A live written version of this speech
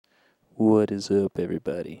What is up,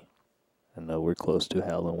 everybody? I know we're close to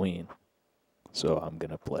Halloween, so I'm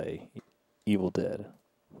gonna play Evil Dead,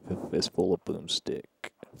 Fistful of Boomstick.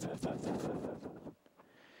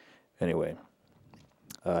 Anyway,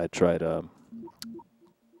 I tried. I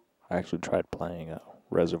actually tried playing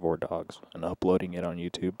Reservoir Dogs and uploading it on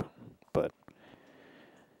YouTube, but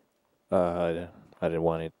I didn't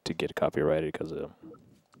want it to get copyrighted because of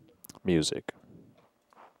music.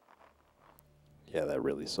 Yeah, that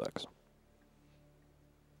really sucks.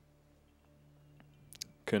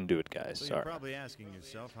 Couldn't do it, guys. So Sorry. you're probably asking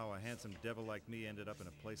yourself how a handsome devil like me ended up in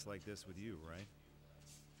a place like this with you, right?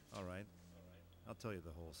 All right. I'll tell you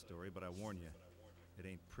the whole story, but I warn you, it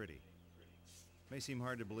ain't pretty. May seem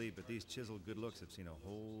hard to believe, but these chiseled good looks have seen a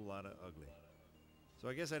whole lot of ugly. So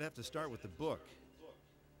I guess I'd have to start with the book.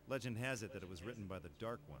 Legend has it that it was written by the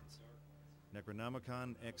Dark Ones.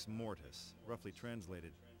 Necronomicon Ex Mortis, roughly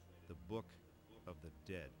translated, the Book of the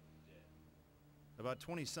Dead. About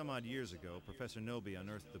 20-some-odd years ago, Professor Noby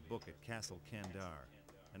unearthed the book at Castle Kandar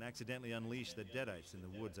and accidentally unleashed the Deadites in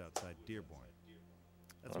the woods outside Dearborn.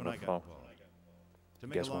 That's when I got involved. To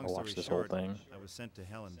make a long story short, I was sent to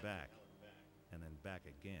hell and back, and then back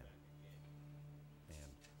again.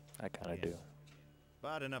 And I kind of do.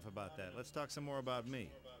 But enough about that. Let's talk some more about me.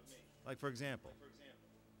 Like, for example,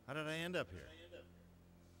 how did I end up here?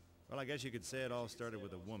 Well, I guess you could say it all started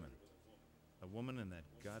with a woman. A woman in that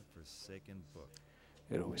godforsaken book.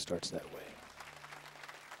 It always starts that way.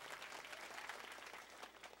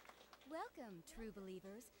 Welcome, true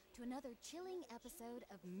believers, to another chilling episode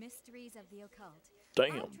of Mysteries of the Occult.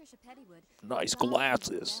 Damn. I'm Trisha Pettywood. Nice diving into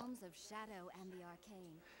glasses. The realms of shadow and the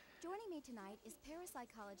arcane. Joining me tonight is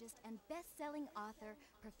parapsychologist and best-selling author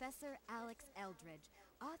Professor Alex Eldridge,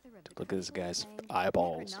 author of the Look at this guy's critically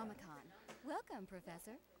eyeballs. acclaimed Necronomicon. Welcome,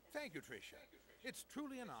 Professor. Thank you, Tricia. It's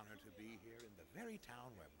truly an honor to be here in the very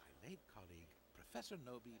town where my late colleague, Professor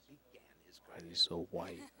Noby, began his Why is career. he so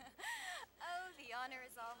white? Oh, the honor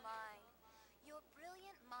is all mine. Your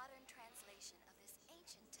brilliant modern translation of this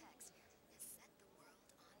ancient text has set the world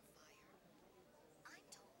on fire. I'm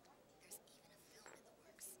told there's even a film in the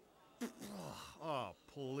works. Oh,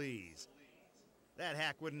 please. That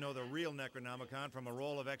hack wouldn't know the real Necronomicon from a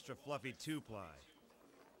roll of extra fluffy two-ply.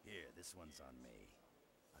 Here, this one's on me.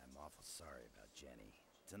 I'm awful sorry about Jenny.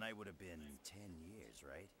 Tonight would have been 10 years,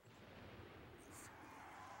 right?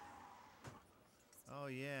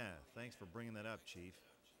 Oh, yeah. Thanks for bringing that up, Chief.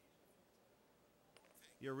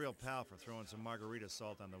 You're a real pal for throwing some margarita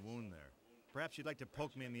salt on the wound there. Perhaps you'd like to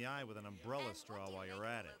poke me in the eye with an umbrella straw while you're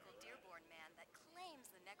at it. Local Dearborn man that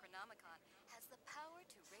claims the Necronomicon has the power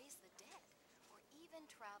to raise the dead, or even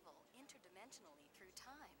travel interdimensionally through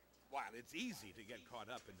time. While it's easy to get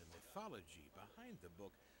caught up in the mythology behind the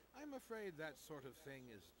book, I'm afraid that sort of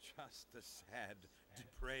thing is just the sad,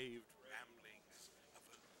 depraved ramblings of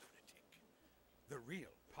a lunatic. The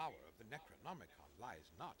real power of the Necronomicon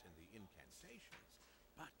lies not in the incantations,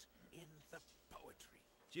 but in the poetry.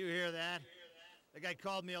 Did you hear that? The guy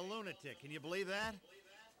called me a lunatic. Can you believe that?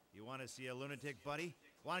 You want to see a lunatic, buddy?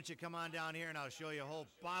 Why don't you come on down here and I'll show you a whole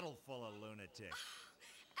bottle full of lunatics.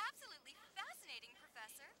 Absolutely fascinating,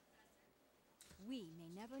 Professor. We may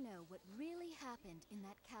never know what really happened in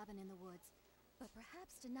that cabin in the woods, but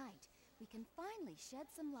perhaps tonight we can finally shed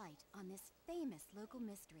some light on this famous local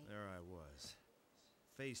mystery. There I was,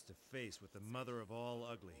 face to face with the mother of all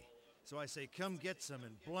ugly. So I say, come get some,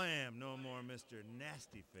 and blam, no more Mr.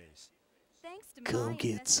 Nasty Face. Thanks to Come my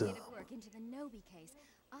get investigative some. work into the Noby case,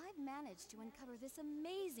 I've managed to uncover this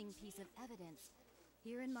amazing piece of evidence.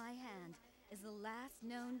 Here in my hand is the last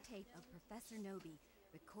known tape of Professor Noby,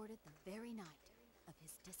 recorded the very night of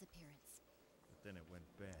his disappearance. But then it went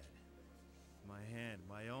bad. My hand,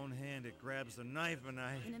 my own hand, it grabs the knife and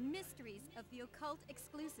I... In a Mysteries of the Occult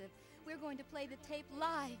exclusive, we're going to play the tape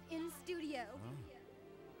live in studio. Huh?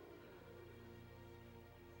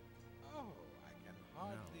 Oh, I can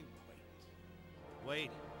hardly wait.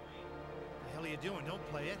 Wait. What the hell are you doing? Don't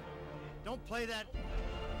play it. Don't play that...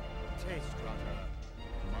 tape. Strata,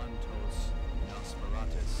 Montos,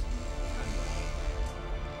 Nosferatus,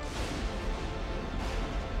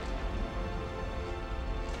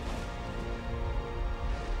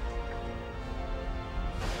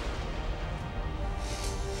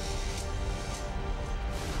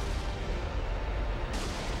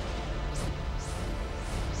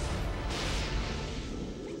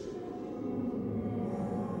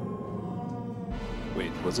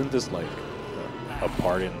 Wait, wasn't this like a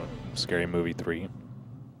part in Scary Movie 3?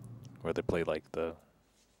 Where they play like the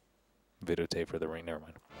videotape for the ring? Never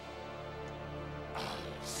mind.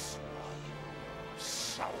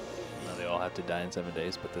 No, they all have to die in 7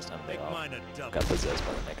 days, but this time they Make all mine a double. got possessed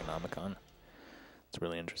by the Necronomicon. It's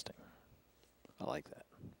really interesting. I like that.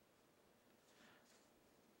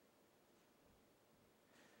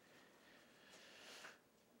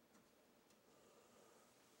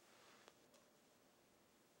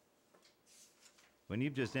 When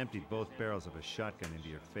you've just emptied both barrels of a shotgun into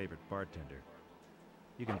your favorite bartender,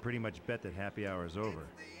 you can pretty much bet that happy hour is over.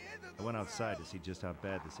 I went outside to see just how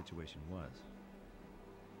bad the situation was.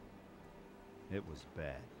 It was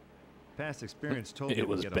bad. Past experience told me it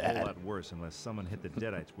would get a whole lot worse unless someone hit the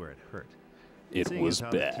deadites where it hurt. It was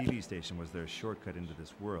how bad. The TV station was their shortcut into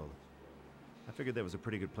this world, I figured that was a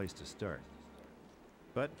pretty good place to start.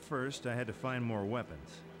 But first, I had to find more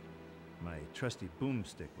weapons. My trusty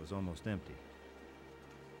boomstick was almost empty.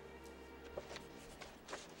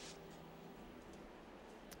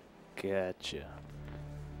 Gotcha.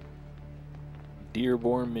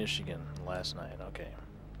 Dearborn, Michigan, last night. Okay.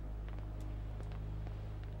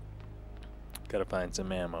 Gotta find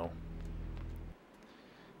some ammo.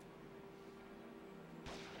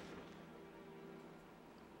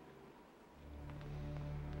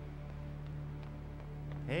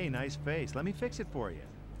 Hey, nice face. Let me fix it for you.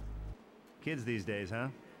 Kids these days, huh?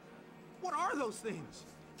 What are those things?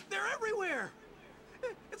 They're everywhere!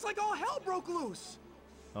 It's like all hell broke loose!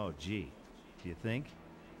 Oh, gee. Do you think?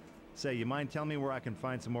 Say, you mind telling me where I can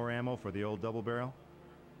find some more ammo for the old double barrel?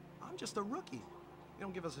 I'm just a rookie. They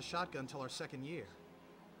don't give us a shotgun till our second year.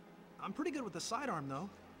 I'm pretty good with the sidearm, though.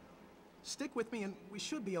 Stick with me and we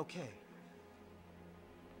should be okay.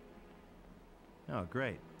 Oh,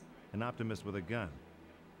 great. An optimist with a gun.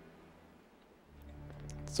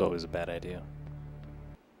 It's always a bad idea.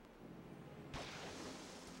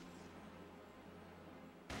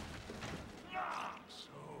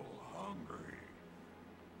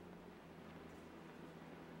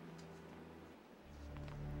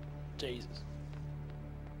 Jesus.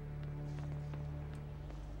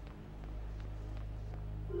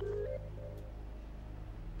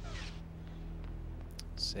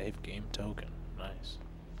 Save game token. Nice.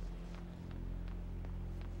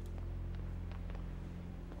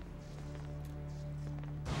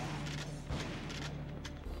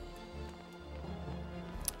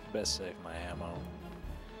 Best save my ammo.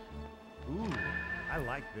 Ooh, I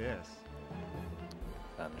like this.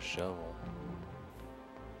 Found a shovel.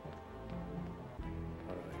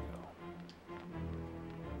 Where do I go?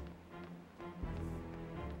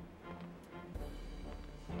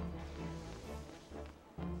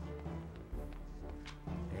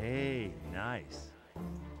 Hey, nice.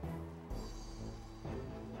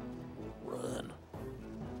 Run.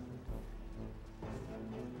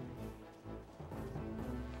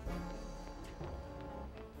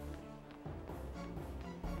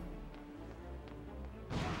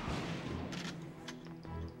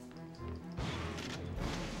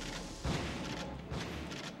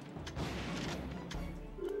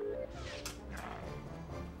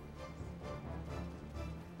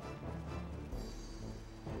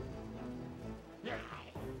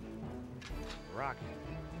 Rocket.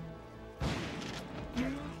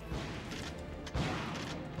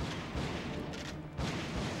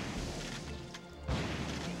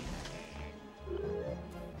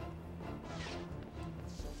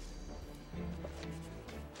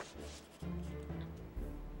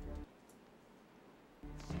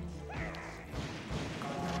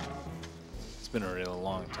 It's been a really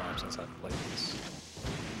long time since I've played this.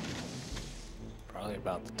 Probably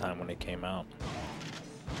about the time when it came out.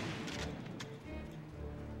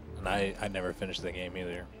 And I never finished the game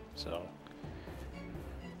either, so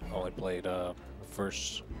I only played the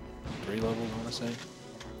first 3 levels, I want to say,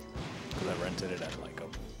 because I rented it at like a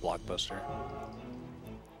Blockbuster.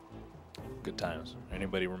 Good times.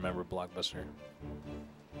 Anybody remember Blockbuster?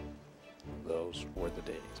 Those were the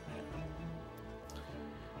days, man.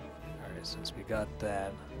 Alright, since we got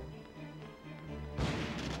that.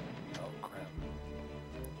 Oh crap.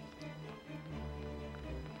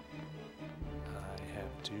 I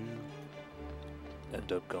have to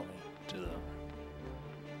end up going to the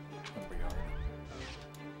lumberyard.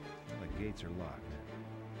 The gates are locked.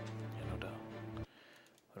 Yeah, no doubt.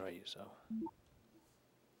 What do I use though?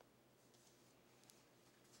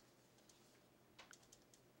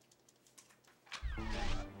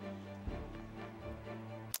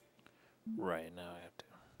 Right, now I have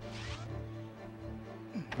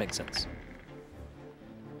to. Makes sense.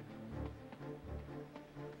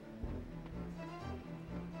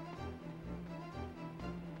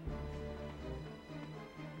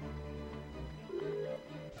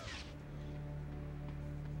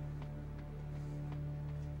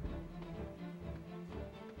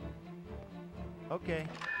 Okay,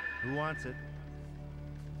 Who wants it?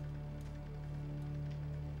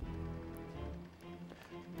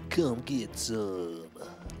 Come get some.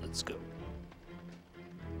 Let's go.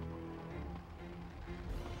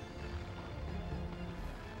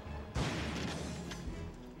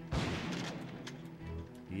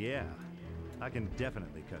 Yeah, I can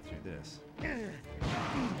definitely cut through this. Yeah,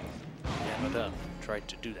 no doubt. Tried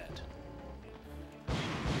to do that.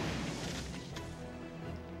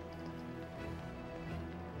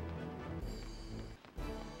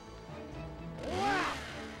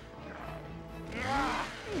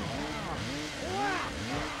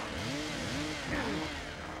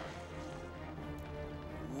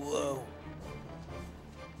 Whoa.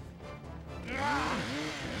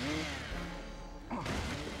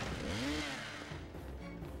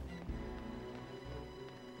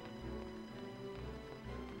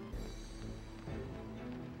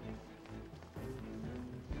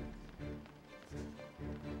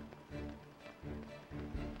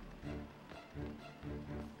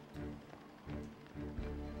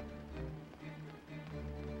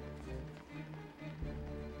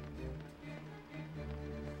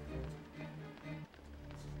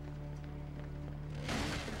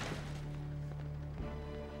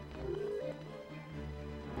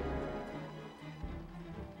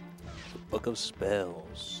 Book of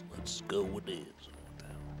Spells. Let's go with this. What the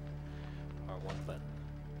hell? R1 button.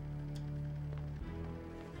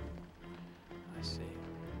 I see.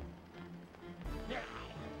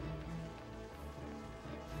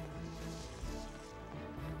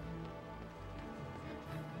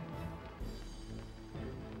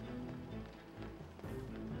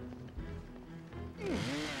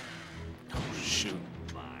 Oh shoot.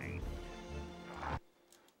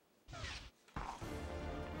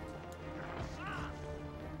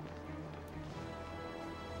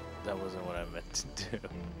 That wasn't what I meant to do.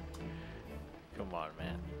 Come on,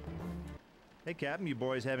 man. Hey, Captain, you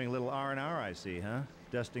boys having a little R&R, I see, huh?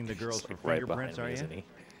 Dusting the girls It's for like right fingerprints, behind me, are you? isn't he?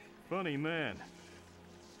 Funny man.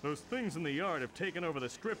 Those things in the yard have taken over the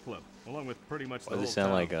strip club, along with pretty much the Why whole does it sound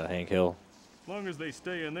town. like Hank Hill? As long as they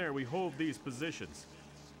stay in there, we hold these positions.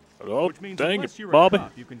 Oh, Which means dang unless it, you're Bobby. a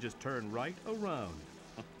cop, you can just turn right around.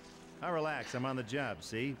 I relax, I'm on the job,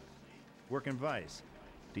 see? Working Vice.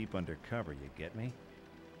 Deep undercover, you get me?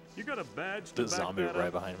 You got a badge to The back zombie that right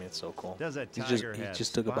up? behind me. It's so cool. Does that He tiger he have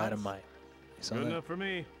just took a bite of spots? mine. You saw Good that? enough for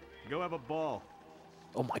me. Go have a ball.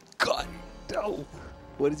 Oh my god. No.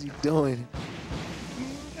 What is he doing?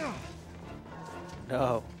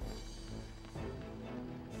 No.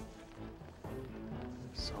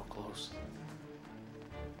 So close.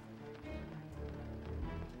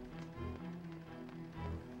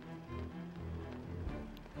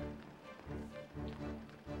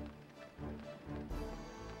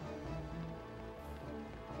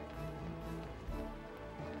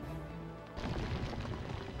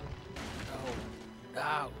 No.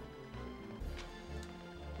 No.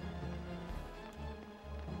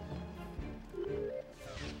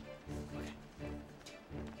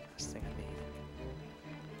 This thing I need.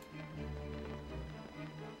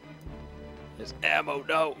 There's ammo.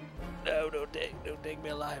 No. No, don't take me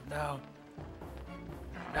alive. No.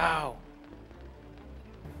 No.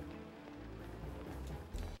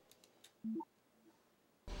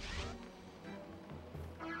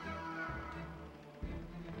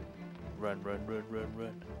 Run, run, run, run,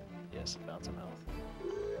 run. Yes, I found some health.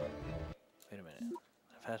 Wait a minute.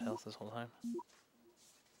 I've had health this whole time?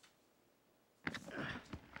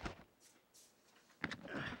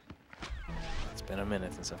 It's been a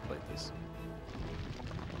minute since I've played this.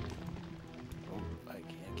 Oh, I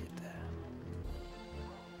can't get that.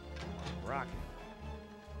 Rocky.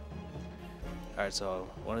 Alright, so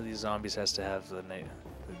one of these zombies has to have the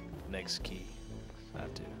next key. I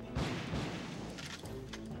have to.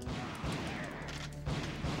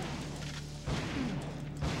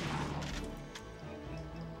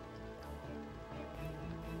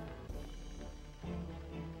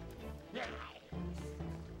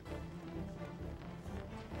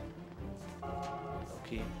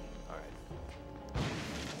 Okay, alright.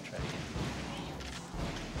 Try it again.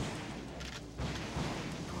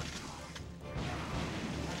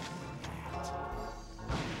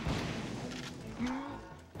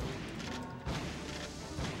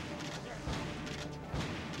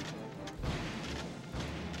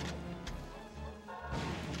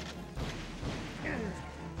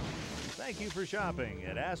 Thank you for shopping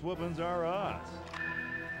at Ass Whoopins R Us.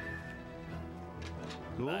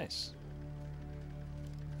 Cool. Nice.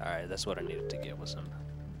 Alright, that's what I needed to get, was some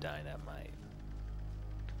dynamite.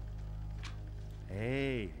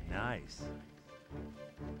 Hey, nice.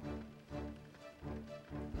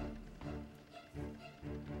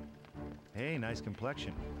 Hey, nice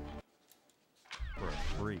complexion. For a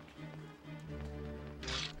freak.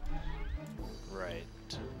 Right.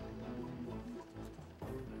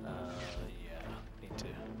 Yeah. Need to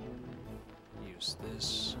use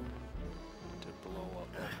this to blow up.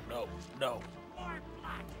 Oh, no, no.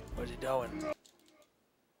 What's he doing?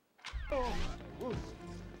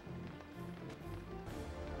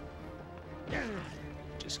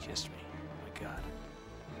 Just kissed me. Oh my God.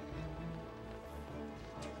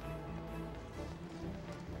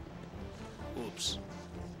 Oops.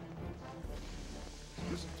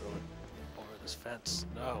 Just throw it over this fence.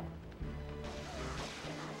 No.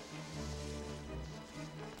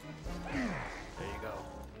 There you go.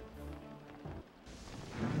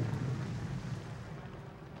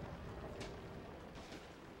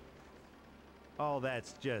 Oh,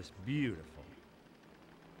 that's just beautiful.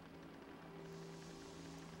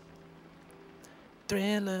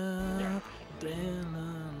 Thriller. Thriller.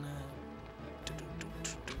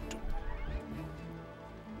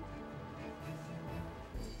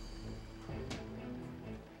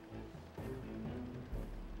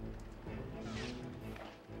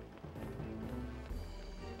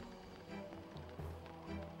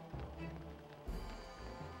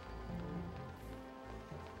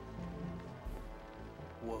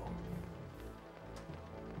 Whoa.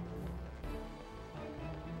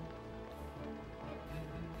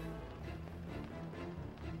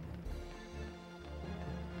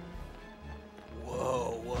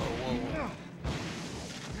 Whoa, whoa, whoa.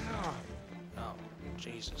 Oh,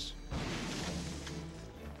 Jesus.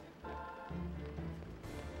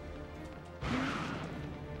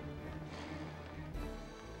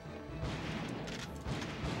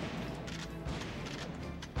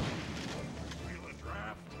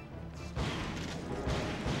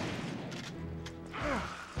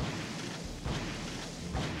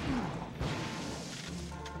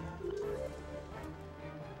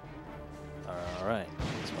 All right,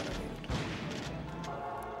 that's what I needed.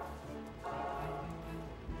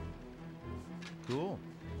 Cool.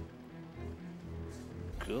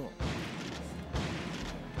 Cool.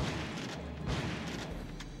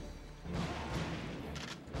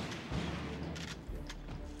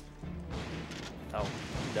 Oh,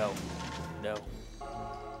 no, no.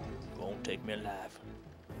 You won't take me alive.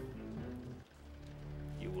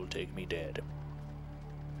 You will take me dead.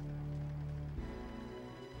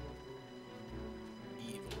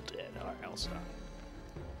 Evil dead. Alright, I'll stop.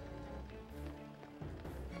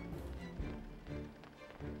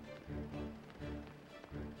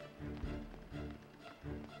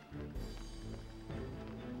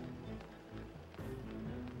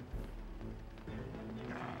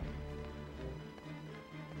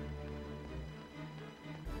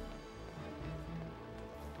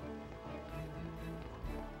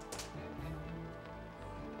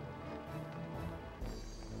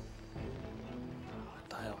 What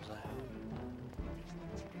the hell was that?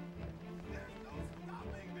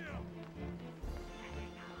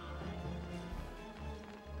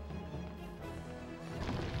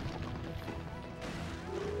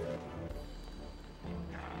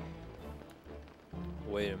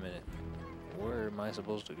 Wait a minute. Where am I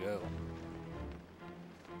supposed to go?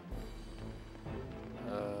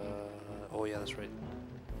 Oh yeah, that's right.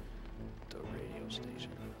 The radio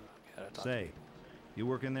station. Gotta talk to Say, people. you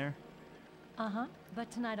working there? Uh-huh,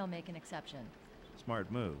 but tonight I'll make an exception.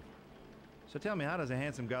 Smart move. So tell me, how does a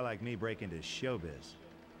handsome guy like me break into showbiz?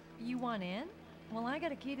 You want in? Well, I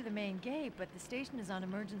got a key to the main gate, but the station is on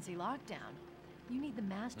emergency lockdown. You need the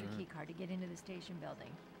master key card to get into the station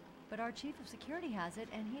building. But our chief of security has it,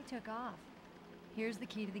 and he took off. Here's the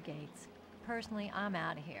key to the gates. Personally, I'm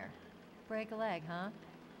out of here. Break a leg, huh?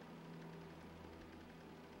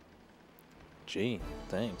 Gee,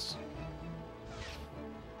 thanks.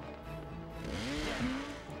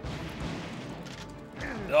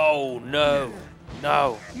 Oh no,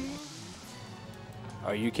 no.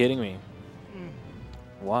 Are you kidding me?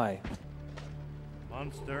 Why?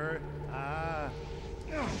 Monster. Ah.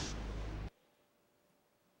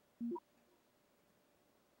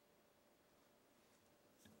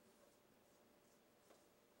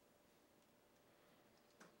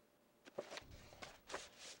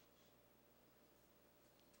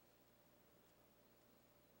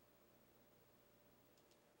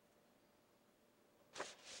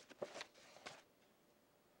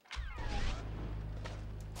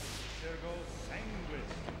 There goes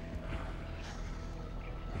Sanguis.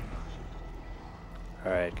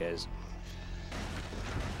 Alright, guys.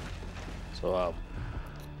 So,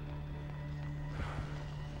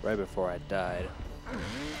 right before I died.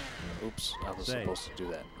 Oops, I was Say. supposed to do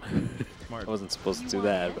that. Smart. I wasn't supposed to do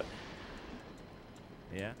that, but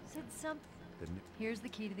Yeah? Said some. Didn't it? Here's the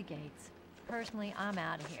key to the gates. Personally, I'm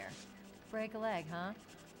out of here. Break a leg, huh?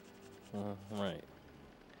 Right.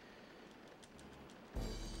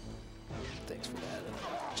 Thanks for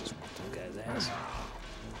that. Just want the guy's ass.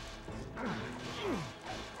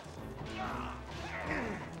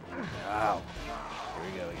 Wow. Here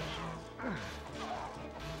we go again.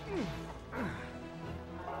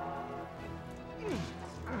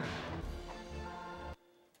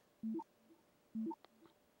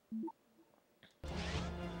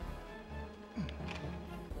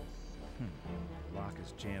 Lock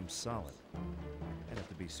is jammed solid. I'd have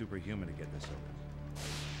to be superhuman to get this open.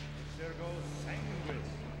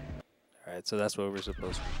 Alright, so that's what we're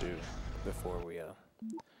supposed to do before we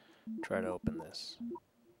try to open this.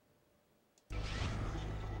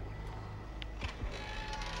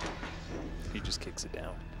 He just kicks it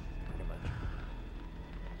down, pretty much.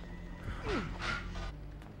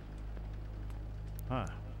 Huh.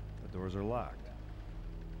 The doors are locked.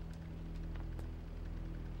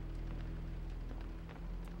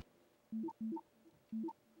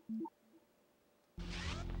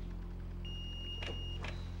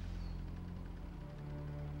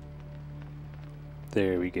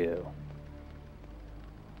 There we go.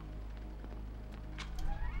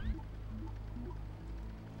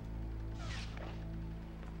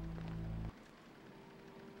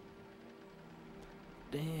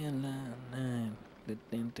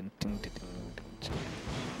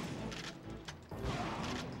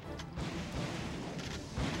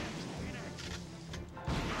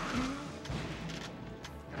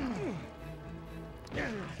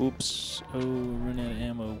 Oops. Oh, run out of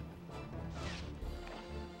ammo.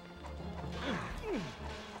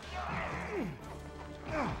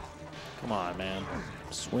 Come on, man.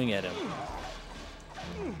 Swing at him.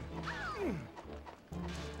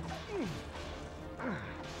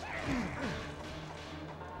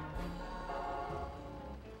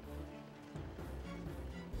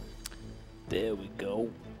 There we go.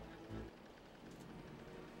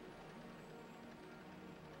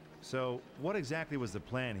 So, what exactly was the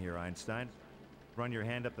plan here, Einstein? Run your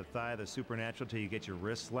hand up the thigh of the supernatural till you get your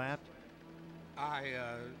wrist slapped? I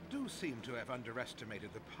do seem to have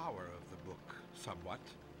underestimated the power of the book somewhat.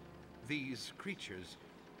 These creatures,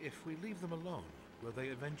 if we leave them alone, will they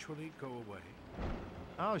eventually go away?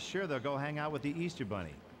 Oh, sure, they'll go hang out with the Easter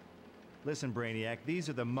Bunny. Listen, Brainiac, these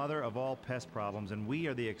are the mother of all pest problems, and we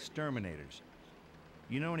are the exterminators.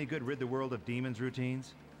 You know any good rid the world of demons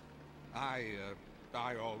routines? I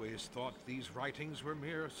always thought these writings were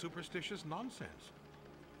mere superstitious nonsense.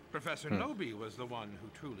 Professor Nobi was the one who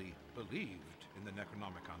truly believed in the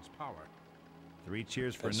Necronomicon's power. 3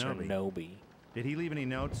 cheers for Professor Nobi. Nobi. Did he leave any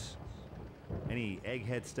notes? Any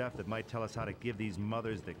egghead stuff that might tell us how to give these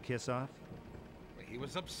mothers the kiss off? He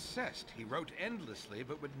was obsessed. He wrote endlessly,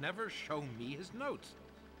 but would never show me his notes.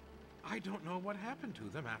 I don't know what happened to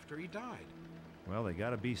them after he died. Well, they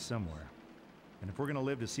gotta be somewhere. And if we're gonna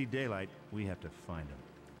live to see daylight, we have to find them.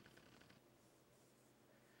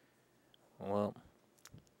 Well,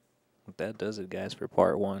 that does it, guys, for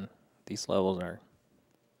part 1. These levels are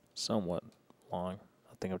somewhat long.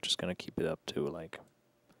 I think I'm just going to keep it up to like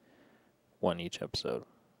 1 each episode.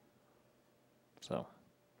 So,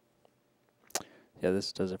 yeah,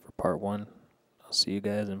 this does it for part 1. I'll see you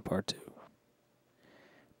guys in part 2.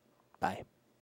 Bye.